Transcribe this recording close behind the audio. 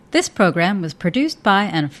This program was produced by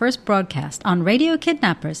and first broadcast on Radio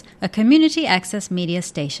Kidnappers, a community access media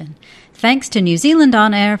station. Thanks to New Zealand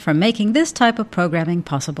On Air for making this type of programming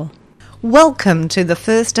possible. Welcome to the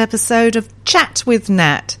first episode of Chat with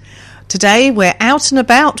Nat. Today we're out and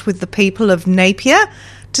about with the people of Napier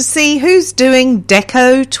to see who's doing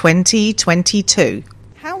Deco 2022.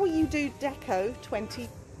 How will you do Deco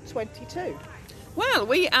 2022? Well,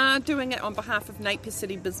 we are doing it on behalf of Napier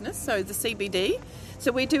City Business, so the CBD.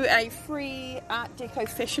 So we do a free Art Deco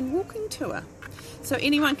fashion walking tour. So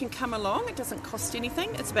anyone can come along, it doesn't cost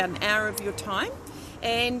anything, it's about an hour of your time.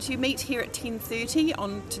 And you meet here at 10:30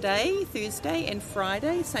 on today, Thursday and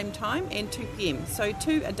Friday, same time, and 2 p.m. So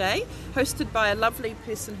 2 a day, hosted by a lovely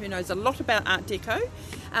person who knows a lot about Art Deco.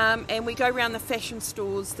 And we go around the fashion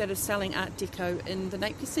stores that are selling Art Deco in the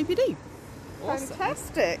Napier CBD. Awesome.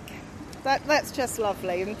 Fantastic. That's just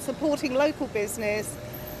lovely. And supporting local business,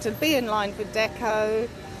 to be in line with Deco.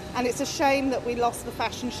 And it's a shame that we lost the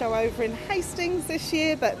fashion show over in Hastings this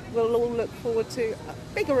year, but we'll all look forward to a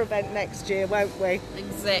bigger event next year, won't we?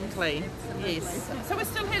 Exactly, yes. So we're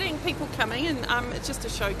still having people coming, and it's just a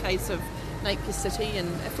showcase of Napier City, and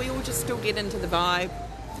if we all just still get into the vibe,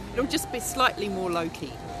 it'll just be slightly more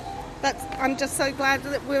low-key. I'm just so glad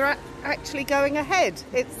that we're actually going ahead.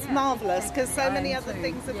 It's marvellous, because so many other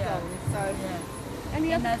things have gone. So. Yeah.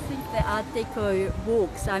 And I think the Art Deco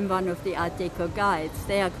walks, I'm one of the Art Deco guides,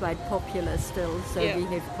 they are quite popular still, so we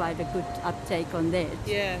have quite a good uptake on that.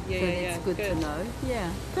 So it's good to know. Yeah.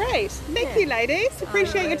 Great. Thank you, ladies.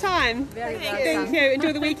 Appreciate your time. Very Thank you.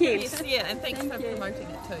 Enjoy the weekend. Yes, and thanks for promoting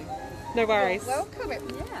it too. No worries. Welcome.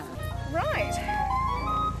 Yeah. Right.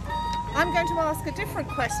 I'm going to ask a different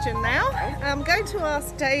question now. I'm going to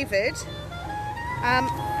ask David,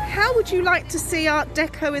 how would you like to see Art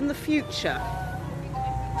Deco in the future?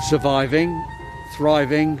 Surviving,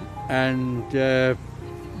 thriving, and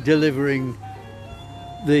delivering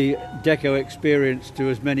the Deco experience to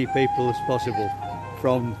as many people as possible,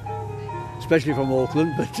 especially from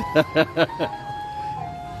Auckland, but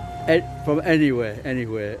from anywhere,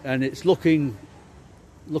 and it's looking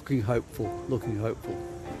hopeful.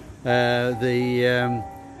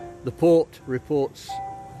 The port reports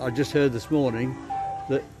I just heard this morning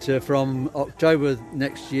that from October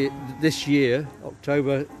this year,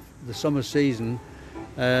 October, the summer season,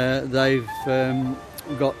 they've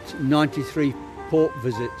got 93 port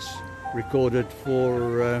visits recorded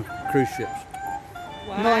for cruise ships.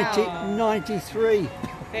 Wow. 93.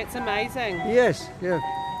 That's amazing. Yes, yeah.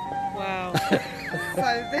 Wow.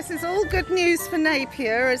 So this is all good news for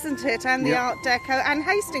Napier, isn't it? And the Art Deco, and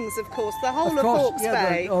Hastings, of course, the whole of Hawke's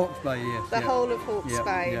Bay. Hawke's Bay, yes. The whole of Hawke's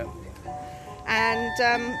Bay. Yeah.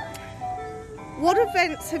 And what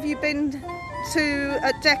events have you been to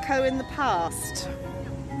at Deco in the past?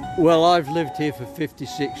 Well, I've lived here for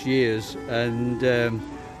 56 years, and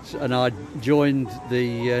I joined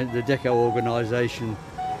the Deco organisation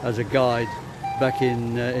as a guide back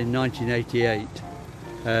in 1988,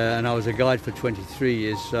 and I was a guide for 23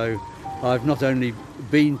 years. So I've not only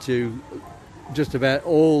been to just about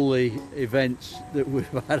all the events that we've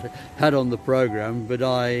had on the programme, but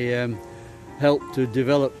I helped to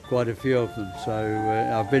develop quite a few of them, so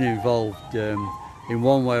I've been involved in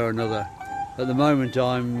one way or another. At the moment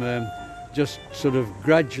I'm just sort of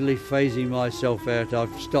gradually phasing myself out.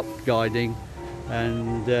 I've stopped guiding,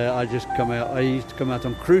 and I used to come out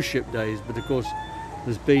on cruise ship days, but of course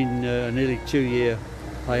there's been a nearly 2-year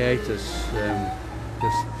hiatus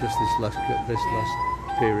just this last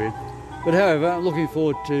period. But however, I'm looking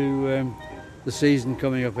forward to the season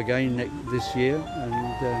coming up again this year,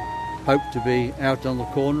 and hope to be out on the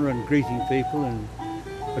corner and greeting people and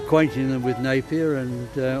acquainting them with Napier, and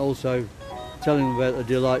also telling them about the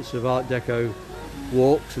delights of Art Deco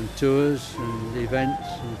walks and tours and events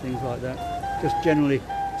and things like that. Just generally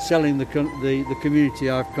selling the community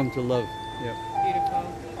I've come to love. Yeah. Beautiful.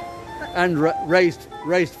 And raised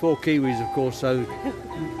 4 Kiwis, of course, so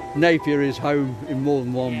Napier is home in more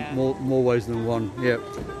than one, more ways than one. Yeah.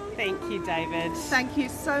 Thank you, David. Thank you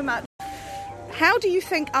so much. How do you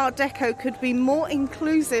think Art Deco could be more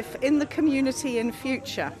inclusive in the community in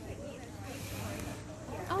future?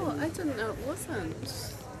 Oh, I didn't know it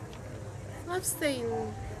wasn't. I've seen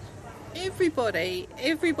everybody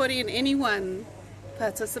and anyone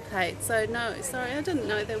participate. So no, sorry, I didn't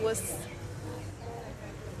know that it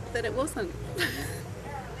wasn't.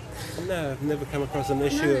 No, I've never come across an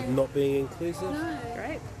issue of not being inclusive. No.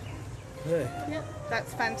 Great. Yeah.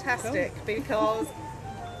 That's fantastic, because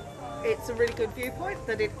it's a really good viewpoint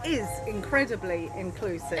that it is incredibly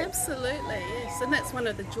inclusive. Absolutely, yes. And that's one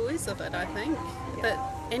of the joys of it, I think, that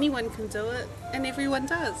anyone can do it and everyone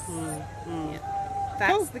does. Yeah.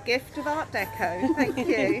 That's the gift of Art Deco. Thank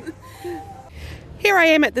you. Here I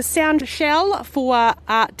am at the sound shell for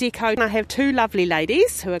Art Deco. I have two lovely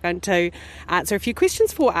ladies who are going to answer a few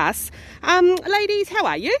questions for us. Ladies, how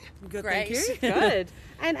are you? Good, Great. thank you. Good.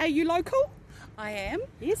 And are you local? I am.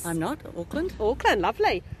 Yes. I'm not, Auckland. Auckland,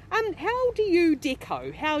 lovely. How do you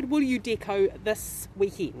deco? How will you deco this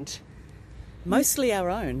weekend? Mostly our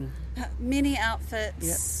own. Many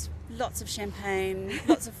outfits, lots of champagne,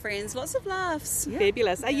 lots of friends, lots of laughs.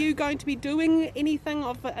 Fabulous. Are you going to be doing anything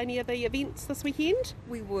of any of the events this weekend?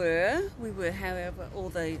 We were. However, all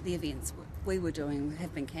the events we were doing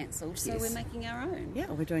have been cancelled, so we're making our own. Yeah,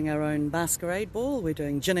 we're doing our own masquerade ball. We're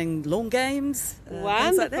doing ginning lawn games. Wonderful.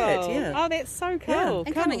 Things like that. Yeah. Oh, that's so cool. Yeah.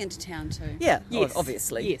 And coming into town too. Yeah. Yes.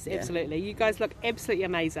 Obviously. Yes, Yeah. absolutely. You guys look absolutely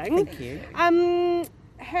amazing. Thank you.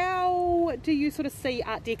 How do you sort of see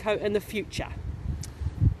Art Deco in the future?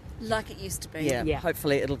 Like it used to be. Yeah.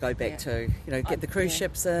 Hopefully it'll go back to, get the cruise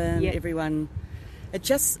ships in, everyone. It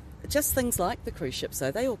just things like the cruise ships,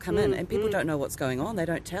 though. They all come in and people don't know what's going on. They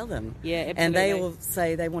don't tell them. Yeah, absolutely. And they all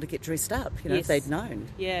say they want to get dressed up, if they'd known.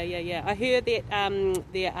 Yeah. I heard that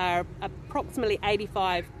there are approximately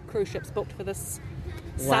 85 cruise ships booked for this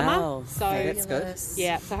summer. So that's good.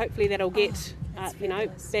 Yeah, so hopefully that'll get back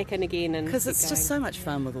in again. Because it's just so much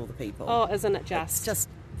fun with all the people. Oh, isn't it just? It's just,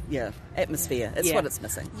 atmosphere. It's what it's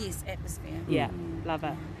missing. Yes, atmosphere. Yeah, love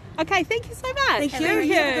it. Okay, thank you so much. Thank you. Thank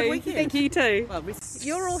you. Have a good weekend. Thank you too. Well,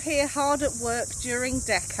 You're all here hard at work during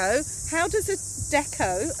Deco. How does a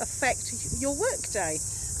Deco affect your work day?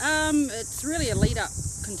 It's really a lead up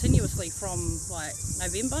continuously from like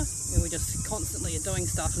November, where we just constantly are doing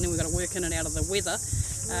stuff, and then we've got to work in and out of the weather,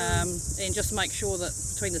 and just make sure that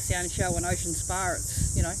between the Sound Show and Ocean Spa,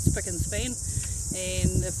 it's spick and span,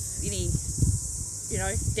 and if any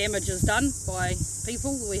damage is done by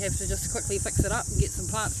people, we have to just quickly fix it up and get some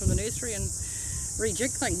plants from the nursery and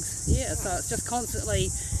rejig things. So it's just constantly,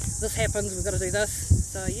 this happens, we've got to do this.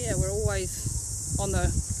 So we're always on the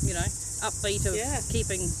upbeat of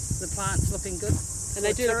keeping the plants looking good. And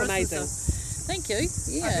they do look amazing. Thank you. I was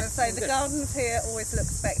going to say, the gardens here always look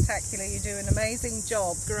spectacular. You do an amazing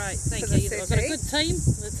job. Great, thank for the you. I've city. got a good team.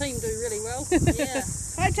 The team do really well. Yeah.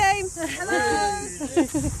 Hi, James. Hello.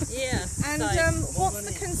 Yeah. And what's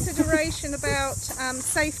the consideration about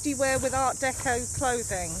safety wear with Art Deco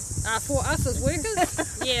clothing? For us as workers,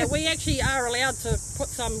 we actually are allowed to put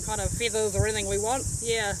some kind of feathers or anything we want.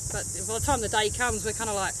 Yeah, but by the time the day comes, we're kind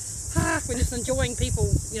of like, we're just enjoying people,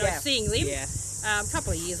 seeing them. Yeah. A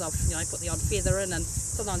couple of years I've put the odd feather in, and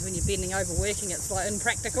sometimes when you're bending over working it's like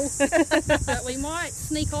impractical. But we might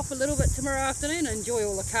sneak off a little bit tomorrow afternoon and enjoy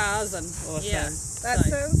all the cars and That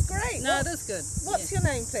sounds great. No, it is good. What's your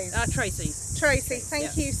name, please? Tracy. Tracy,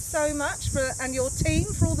 thank you so much and your team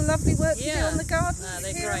for all the lovely work you do on the garden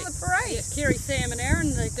they're here great. on the parade. Kerry, Sam and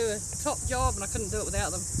Aaron, they do a top job and I couldn't do it without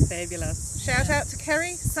them. Fabulous. Shout out to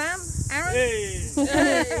Kerry, Sam, Aaron. Hey.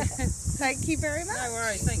 Thank you very much. No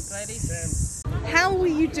worries, thanks ladies. How will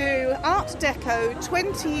you do Art Deco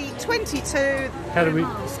 2022? How do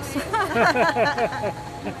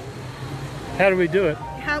we do it?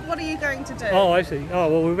 What are you going to do? Oh, I see. Oh,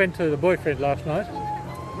 well, we went to the Boyfriend last night.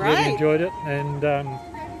 Right. Really enjoyed it, and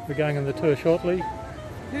we're going on the tour shortly.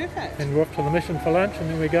 Perfect. And we're off to the mission for lunch, and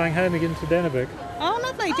then we're going home again to Danneberg. Oh,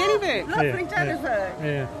 lovely, Danneberg. Lovely Danneberg.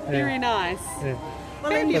 Yeah. Very nice. Yeah.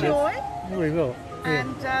 Well, enjoy. We will. Yeah.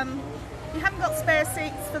 And you haven't got spare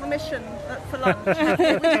seats for the mission for lunch. We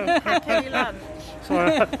didn't pack any lunch.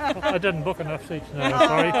 Sorry, I didn't book enough seats. No,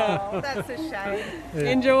 sorry. Oh, that's a shame. Yeah.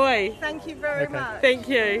 Enjoy. Thank you very much. Thank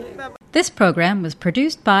you. Bye-bye. This program was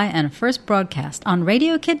produced by and first broadcast on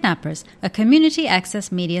Radio Kidnappers, a community access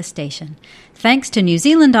media station. Thanks to New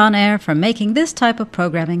Zealand On Air for making this type of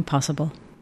programming possible.